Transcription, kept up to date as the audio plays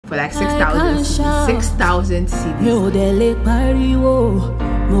for like 6,000 CDs.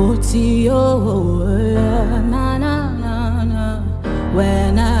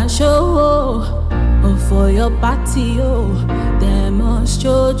 When I show for your party, they must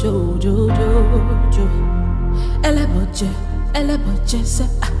jo. Elle boche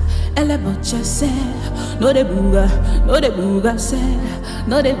se, no de booga se,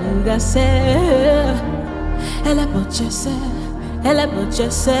 no de booga se. Elle boche se,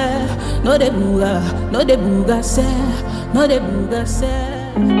 no de booga se, no de booga se.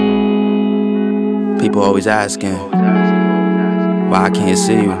 People always asking why I can't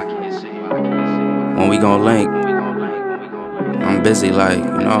see you. When we gon' link, I'm busy, like, you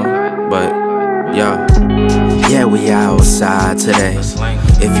know, but yeah, we outside today.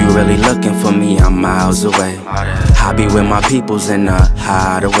 If you really looking for me, I'm miles away. I be with my peoples in the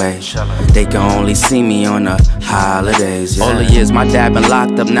hideaway. They can only see me on the holidays. All the years my dad been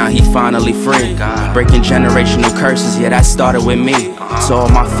locked up, now he finally free. Breaking generational curses, yeah, that started with me. So all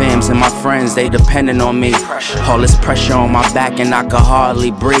my fams and my friends, they depending on me. All this pressure on my back and I could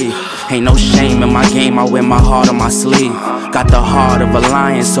hardly breathe. Ain't no shame in my game, I wear my heart on my sleeve. Got the heart of a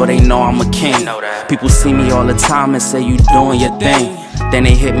lion, so they know I'm a king. People see me all the time and say you doing your thing. Then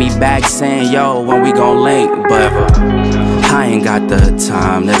they hit me back saying, yo, when we gon' link? But I ain't got the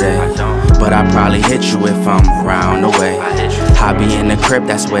time today. But I probably hit you if I'm round the way. I be in the crib,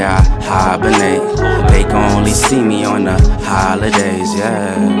 that's where I hibernate. They can only see me on the holidays,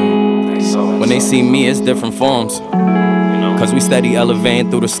 yeah. When they see me, it's different forms. Cause we steady elevating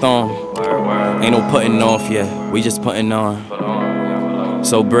through the storm. Ain't no putting off yet, we just putting on.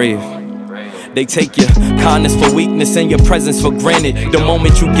 So breathe. They take your kindness for weakness and your presence for granted. The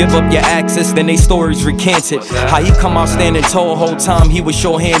moment you give up your access, then they stories recanted. How he come out standing tall, whole time he was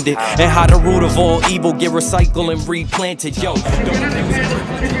sure-handed. And how the root of all evil get recycled and replanted. Yo,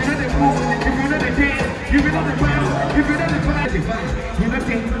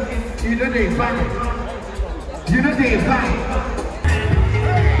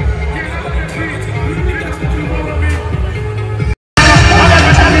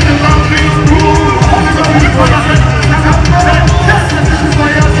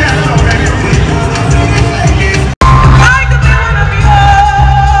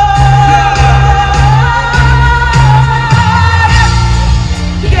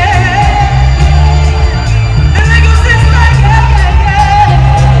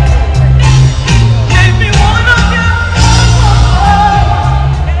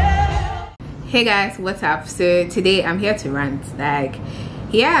 Hey guys, what's up? So today I'm here to rant. Like,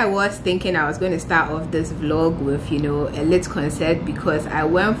 here I was thinking I was going to start off this vlog with, you know, a lit concert, because I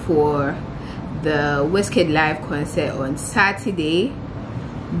went for the Wizkid Live Concert on Saturday,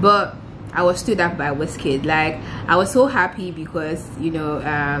 but I was stood up by Wizkid. Like, I was so happy because, you know,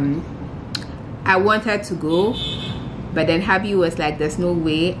 I wanted to go, but then Habi was like, there's no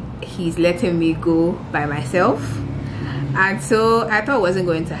way he's letting me go by myself. And so I thought it wasn't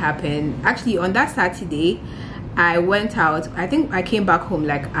going to happen. Actually, on that Saturday, I went out. I think I came back home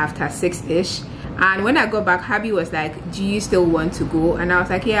like after 6-ish. And when I got back, Habi was like, do you still want to go? And I was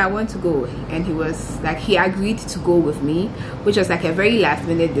like, yeah, I want to go. And he was like, he agreed to go with me, which was like a very last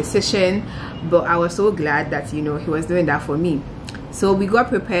minute decision. But I was so glad that, you know, he was doing that for me. So we got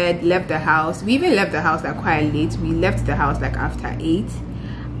prepared, left the house. We even left the house like quite late. We left the house like after 8.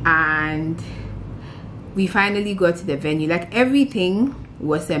 And we finally got to the venue. Like, everything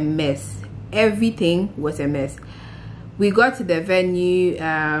was a mess. Everything was a mess. We got to the venue.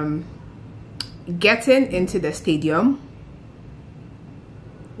 Getting into the stadium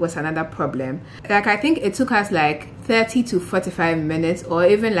was another problem. Like, I think it took us like 30 to 45 minutes or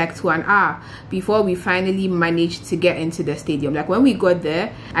even like to an hour before we finally managed to get into the stadium. Like, when we got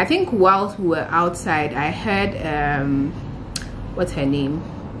there, I think whilst we were outside, I heard what's her name,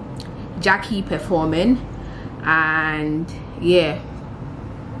 Jackie performing. And yeah,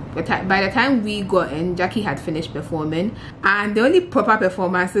 but by the time we got in, Jackie had finished performing, and the only proper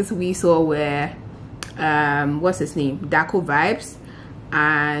performances we saw were what's his name, NAAKU Vibes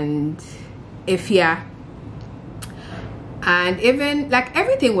and Ifya. And even like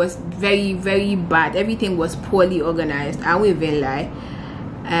everything was very, very bad. Everything was poorly organized. I won't even lie.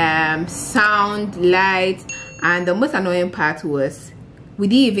 Sound, light, and the most annoying part was we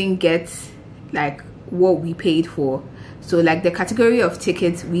didn't even get like what we paid for. So like the category of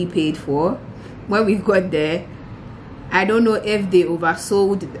tickets we paid for, when we got there, I don't know if they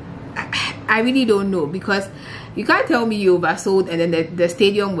oversold. I really don't know, because you can't tell me you oversold and then the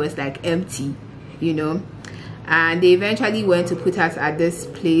stadium was like empty, you know. and they eventually went to put us at this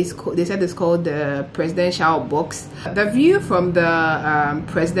place. They said it's called the presidential box. The view from the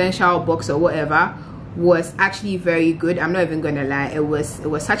presidential box or whatever was actually very good. I'm not even gonna lie, it was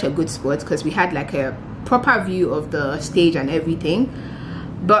such a good spot because we had like a proper view of the stage and everything,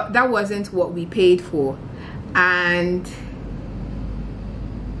 but that wasn't what we paid for. And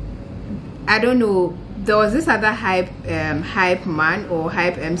I don't know, there was this other hype man or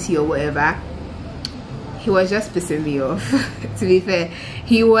hype MC or whatever. He was just pissing me off. To be fair,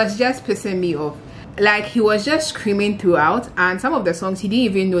 he was just pissing me off. Like, he was just screaming throughout, and some of the songs he didn't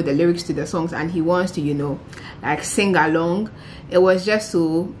even know the lyrics to the songs, and he wants to, you know, like sing along. It was just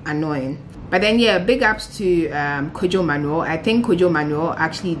so annoying. But then yeah, big ups to Kojo Manuel. I think Kojo Manuel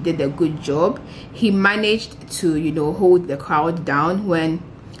actually did a good job. He managed to, you know, hold the crowd down when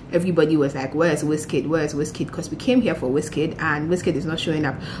everybody was like, where's Wizkid, where's Wizkid? Because we came here for Wizkid and Wizkid is not showing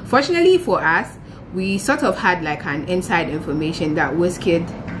up. Fortunately for us, we sort of had like an inside information that Wizkid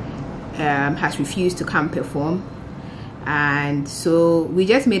has refused to come perform, and so we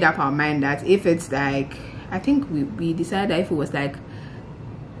just made up our mind that if it's like, I think we decided that if it was like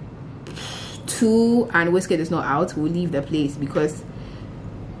 2 and Wizkid is not out, we'll leave the place, because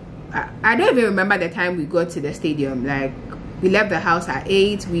I don't even remember the time we got to the stadium. Like, we left the house at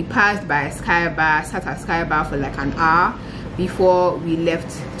 8, we passed by Sky Bar, sat at Sky Bar for like an hour before we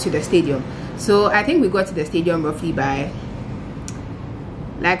left to the stadium. So I think we got to the stadium roughly by,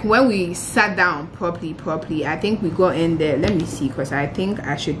 like, when we sat down properly, I think we got in there. Let me see, because I think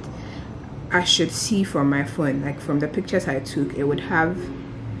I should see from my phone, like from the pictures I took, it would have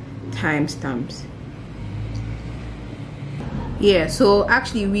timestamps. Yeah, so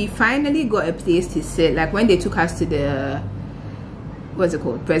actually we finally got a place to sit. Like, when they took us to the, what's it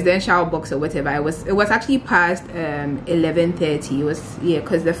called, presidential box or whatever, it was actually past 11:30. It was, yeah,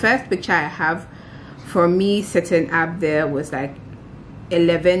 because the first picture I have for me sitting up there was like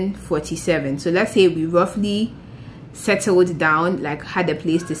 11:47. So let's say we roughly settled down, like had a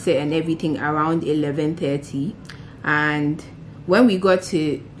place to sit and everything around 11:30. And when we got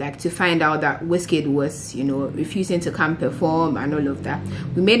to like to find out that Wizkid was, you know, refusing to come perform and all of that,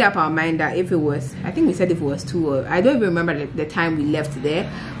 we made up our mind that if it was, I think we said if it was 2, or I don't even remember the time we left there,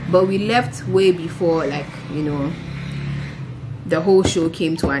 but we left way before, like, you know, the whole show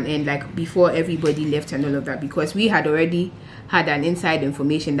came to an end, like before everybody left and all of that, because we had already had an inside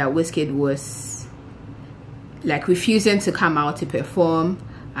information that Wizkid was like refusing to come out to perform.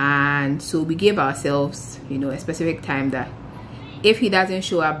 And so we gave ourselves, you know, a specific time that if he doesn't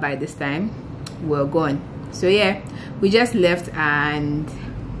show up by this time, we're gone. So yeah, we just left, and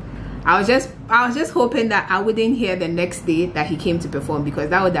I was just hoping that I wouldn't hear the next day that he came to perform,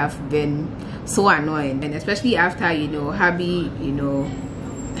 because that would have been so annoying. And especially after, you know, Habi, you know,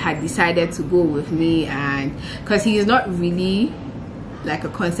 had decided to go with me, and because he is not really like a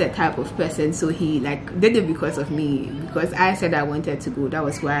concert type of person, so he like did it because of me, because I said I wanted to go. That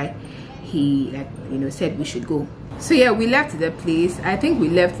was why he, like, you know, said we should go. So yeah, we left the place. I think we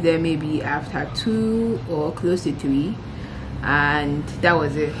left there maybe after 2 or close to 3, and that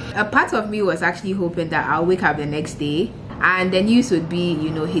was it. A part of me was actually hoping that I'll wake up the next day and the news would be,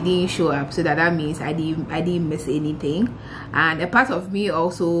 you know, he didn't show up, so that means I didn't miss anything. And a part of me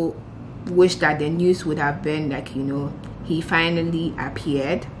also wished that the news would have been like, you know, he finally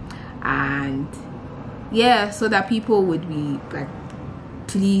appeared, and yeah, so that people would be like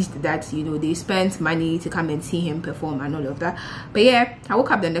pleased that, you know, they spent money to come and see him perform and all of that. But yeah, I woke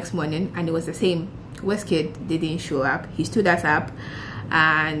up the next morning and it was the same. Wizkid didn't show up. He stood us up,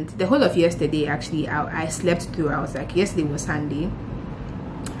 and the whole of yesterday actually I slept throughout. Like, yesterday was Sunday,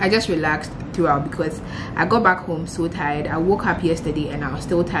 I just relaxed throughout because I got back home so tired. I woke up yesterday and I was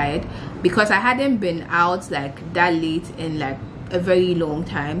still tired because I hadn't been out like that late in like a very long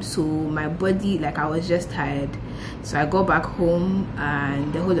time, so my body, like, I was just tired. So I got back home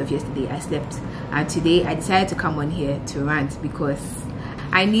and the whole of yesterday I slept, and today I decided to come on here to rant because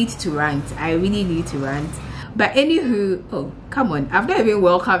I need to rant. I really need to rant. But anywho, oh come on, I've not even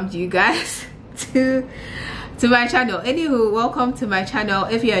welcomed you guys to my channel. Anywho, welcome to my channel.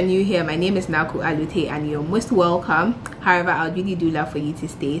 If you are new here, my name is NAAKU Allotey and you're most welcome. However, I would really do love for you to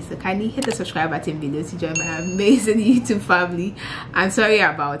stay, so kindly hit the subscribe button below to join my amazing YouTube family. I'm sorry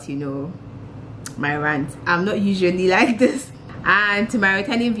about, you know, my rant. I'm not usually like this. And to my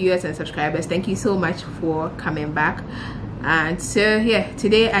returning viewers and subscribers, thank you so much for coming back. And so yeah,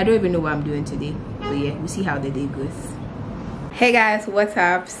 today I don't even know what I'm doing today, but yeah, we'll see how the day goes. Hey guys, what's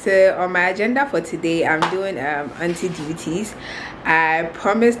up? So on my agenda for today, I'm doing auntie duties. I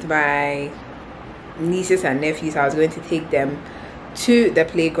promised my nieces and nephews I was going to take them to the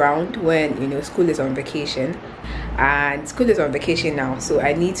playground when, you know, school is on vacation. And school is on vacation now, so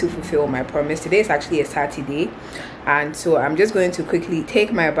I need to fulfill my promise. Today is actually a Saturday, and so I'm just going to quickly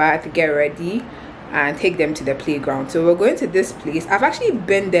take my bath, get ready, and take them to the playground. So we're going to this place. I've actually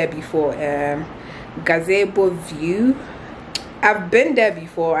been there before, Gazebo View. I've been there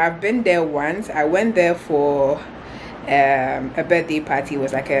before. I've been there once. I went there for a birthday party. It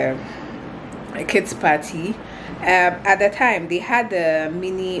was like a kids party. At the time they had a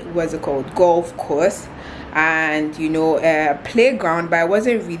mini, what's it called, golf course, and, you know, a playground, but I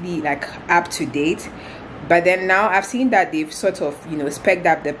wasn't really like up to date. But then now I've seen that they've sort of, you know, spec'd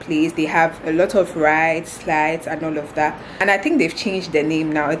up the place. They have a lot of rides, slides, and all of that. And I think they've changed the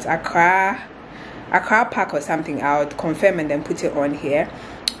name now. It's Accra Park or something. I'll confirm and then put it on here.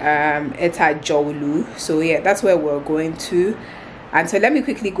 It's at Jowlu. So yeah, that's where we're going to. And so let me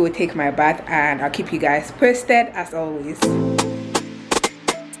quickly go take my bath, and I'll keep you guys posted as always.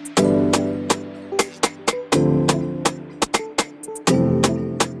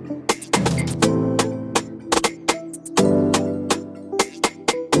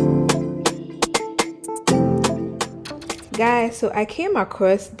 Guys, so I came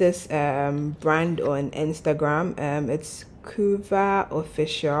across this brand on Instagram. It's Kuva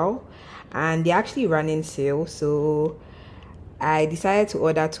Official, and they're actually running sale. So I decided to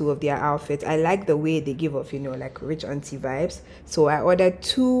order 2 of their outfits. I like the way they give off, you know, like rich auntie vibes. So I ordered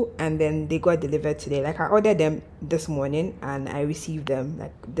 2, and then they got delivered today. Like I ordered them this morning and I received them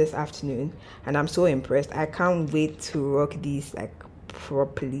like this afternoon, and I'm so impressed. I can't wait to rock these like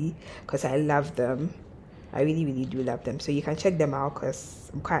properly because I love them. I really do love them. So you can check them out because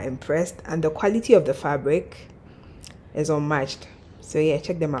I'm quite impressed, and the quality of the fabric is unmatched. So yeah,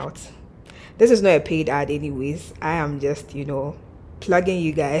 check them out. This is not a paid ad anyways. I am just, you know, plugging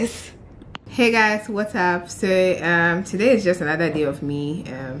you guys. Hey guys, what's up? So today is just another day of me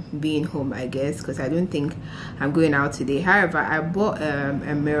being home, I guess, because I don't think I'm going out today. However, I bought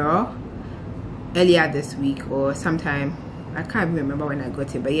a mirror earlier this week or sometime. I can't even remember when I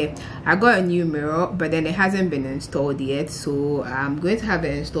got it, but yeah, I got a new mirror, but then it hasn't been installed yet. So I'm going to have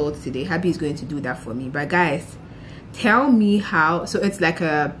it installed today. Happy is going to do that for me. But guys, tell me how. So it's like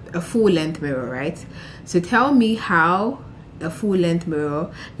a full-length mirror, right? So tell me how a full-length mirror,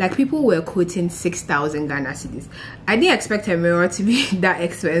 like people were quoting 6,000 Ghana cedis. I didn't expect a mirror to be that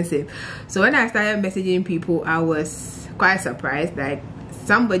expensive. So when I started messaging people, I was quite surprised. Like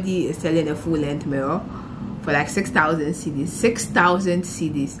somebody is selling a full-length mirror for like 6,000 cedis. 6,000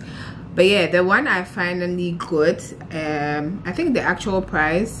 cedis. But yeah, the one I finally got, I think the actual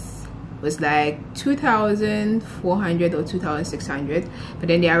price was like 2,400 or 2,600, but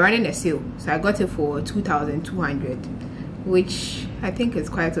then they are running a sale, so I got it for 2,200, which I think is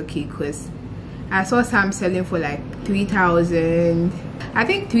quite okay because I saw some selling for like 3,000. I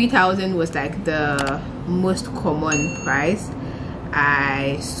think 3,000 was like the most common price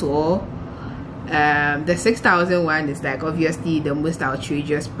I saw. The 6,000 one is like obviously the most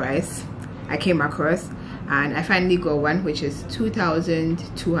outrageous price I came across, and I finally got one which is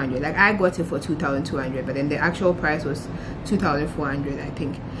 2,200. Like I got it for 2,200, but then the actual price was 2,400, I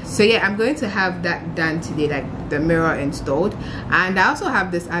think. So yeah, I'm going to have that done today, like the mirror installed. And I also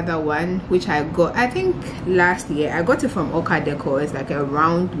have this other one which I got, I think last year. I got it from Oka Decor. It's like a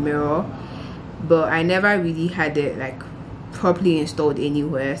round mirror, but I never really had it like properly installed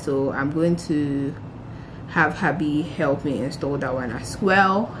anywhere, so I'm going to have hubby help me install that one as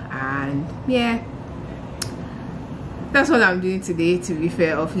well. And yeah, that's all I'm doing today. To be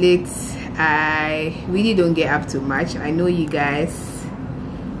fair, of late I really don't get up to much. I know you guys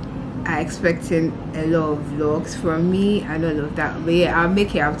are expecting a lot of vlogs from me and all of that, but yeah, I'll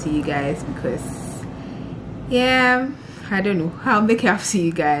make it up to you guys because yeah, I don't know, I'll make it up to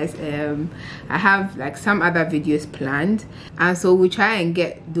you guys. I have like some other videos planned, and so we'll try and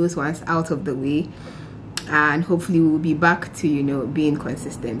get those ones out of the way, and hopefully we'll be back to, you know, being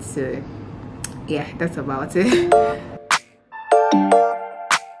consistent. So yeah, that's about it.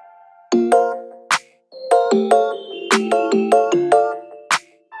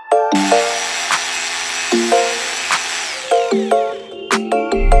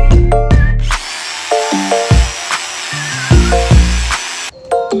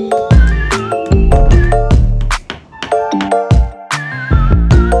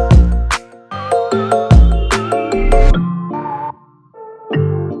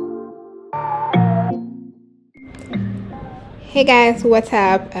 Hey guys, what's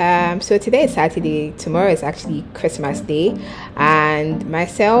up? So today is Saturday, tomorrow is actually Christmas Day, and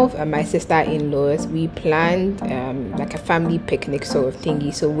myself and my sister-in-laws, we planned like a family picnic sort of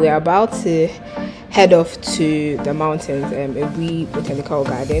thingy. So we're about to head off to the mountains, Aburi Botanical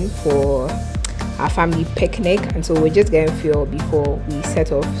Garden, for our family picnic, and so we're just getting fuel before we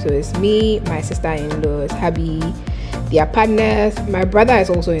set off. So it's me, my sister-in-laws, hubby, their partners. My brother is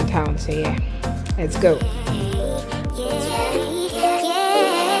also in town, so yeah, let's go.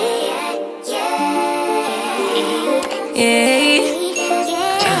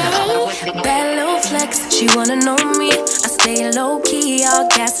 Bad little flex, she wanna know me. I stay low key, all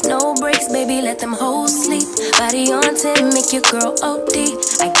gas, no brakes. Baby, let them hoes sleep. Body on 10, make your girl OD.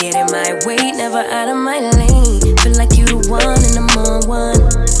 I get in my way, never out of my lane. Feel like you the one and I'm on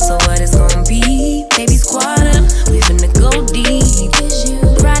one. So what it's gonna be? Baby, squad up, we finna go deep.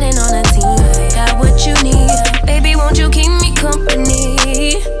 Riding on a team, got what you need. Baby, won't you keep me company?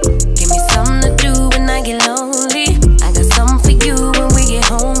 Give me something to do when I get lonely. I got something for you when we get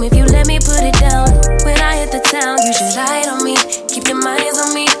home. If you let me put it down, when I hit the town, you should slide on me. Keep your minds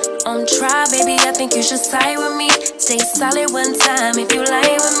on me. On try, baby, I think you should side with me. Stay solid one time if you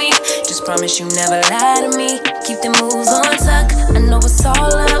lie with me. Just promise you never lie to me. Keep the moves on tuck, I know it's all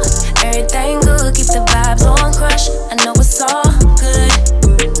up. Everything good, keep the vibes on crush. I know it's all good.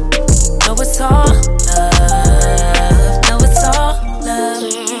 Know it's all love. Know it's all love.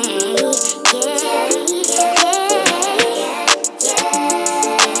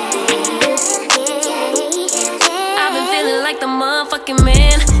 I've been feeling like the motherfucking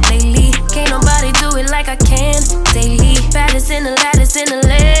man lately. Can't nobody do it like I can daily. Baddest in the lattice in the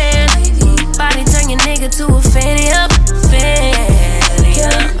land. Body turn your nigga to a fanny up, fanny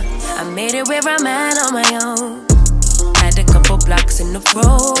up. I made it where I'm at on my own. Had a couple blocks in the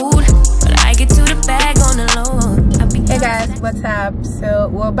road, but I get to the bag on the low. Hey guys, what's up? So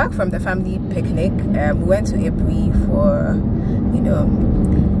we're back from the family picnic. We went to Aburi for, you know,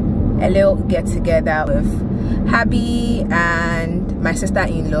 a little get together with hubby and my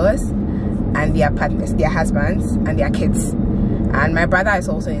sister-in-laws and their partners, their husbands and their kids. And my brother is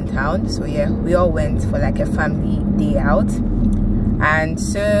also in town, so yeah, we all went for like a family day out. And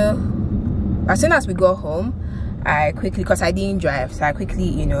so as soon as we got home, I quickly, because I didn't drive, so I quickly,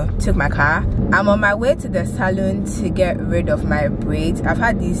 you know, took my car. I'm on my way to the salon to get rid of my braids. I've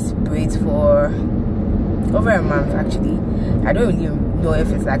had these braids for over a month actually. I don't really know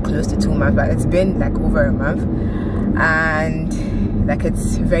if it's like close to 2 months, but it's been like over a month, and like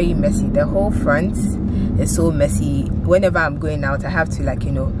it's very messy. The whole front is so messy. Whenever I'm going out, I have to, like,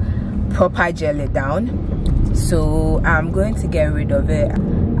 you know, proper gel it down. So I'm going to get rid of it.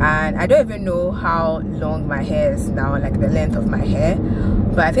 And I don't even know how long my hair is now, like the length of my hair,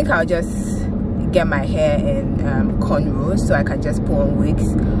 but I think I'll just get my hair in cornrows, so I can just put on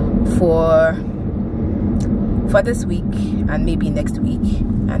wigs for this week and maybe next week,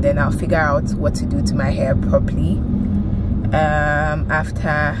 and then I'll figure out what to do to my hair properly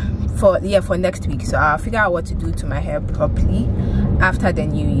for next week. So I'll figure out what to do to my hair properly after the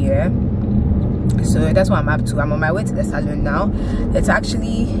new year. So that's what I'm up to. I'm on my way to the salon now. It's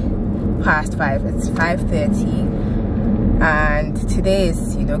actually past 5. It's 5:30, and today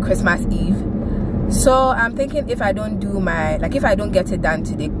is, you know, Christmas Eve. So I'm thinking, if I don't do my, like, if I don't get it done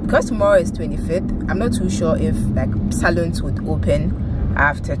today, because tomorrow is 25th, I'm not too sure if like salons would open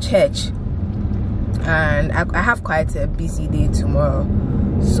after church, and I have quite a busy day tomorrow,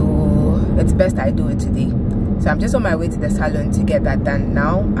 so it's best I do it today. So I'm just on my way to the salon to get that done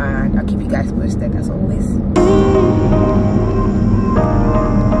now, and I'll keep you guys posted as always.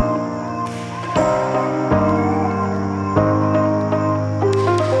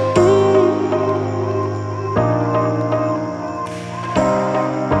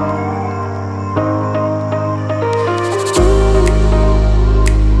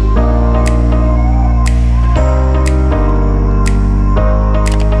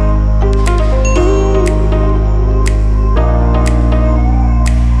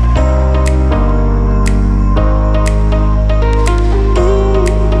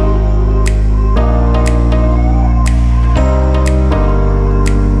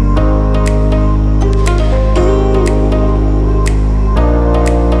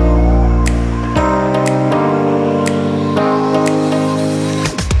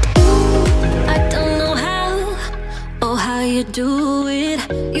 Do it,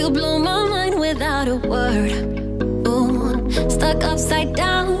 you blow my mind without a word. Ooh, stuck upside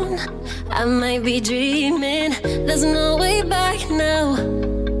down, I might be dreaming. There's no way back now.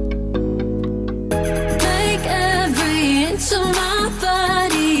 Take every inch of my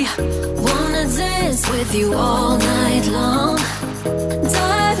body, wanna dance with you all night long.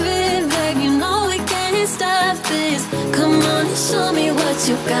 Dive in, babe, you know we can't stop this. Come on and show me what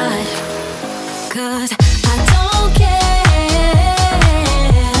you got.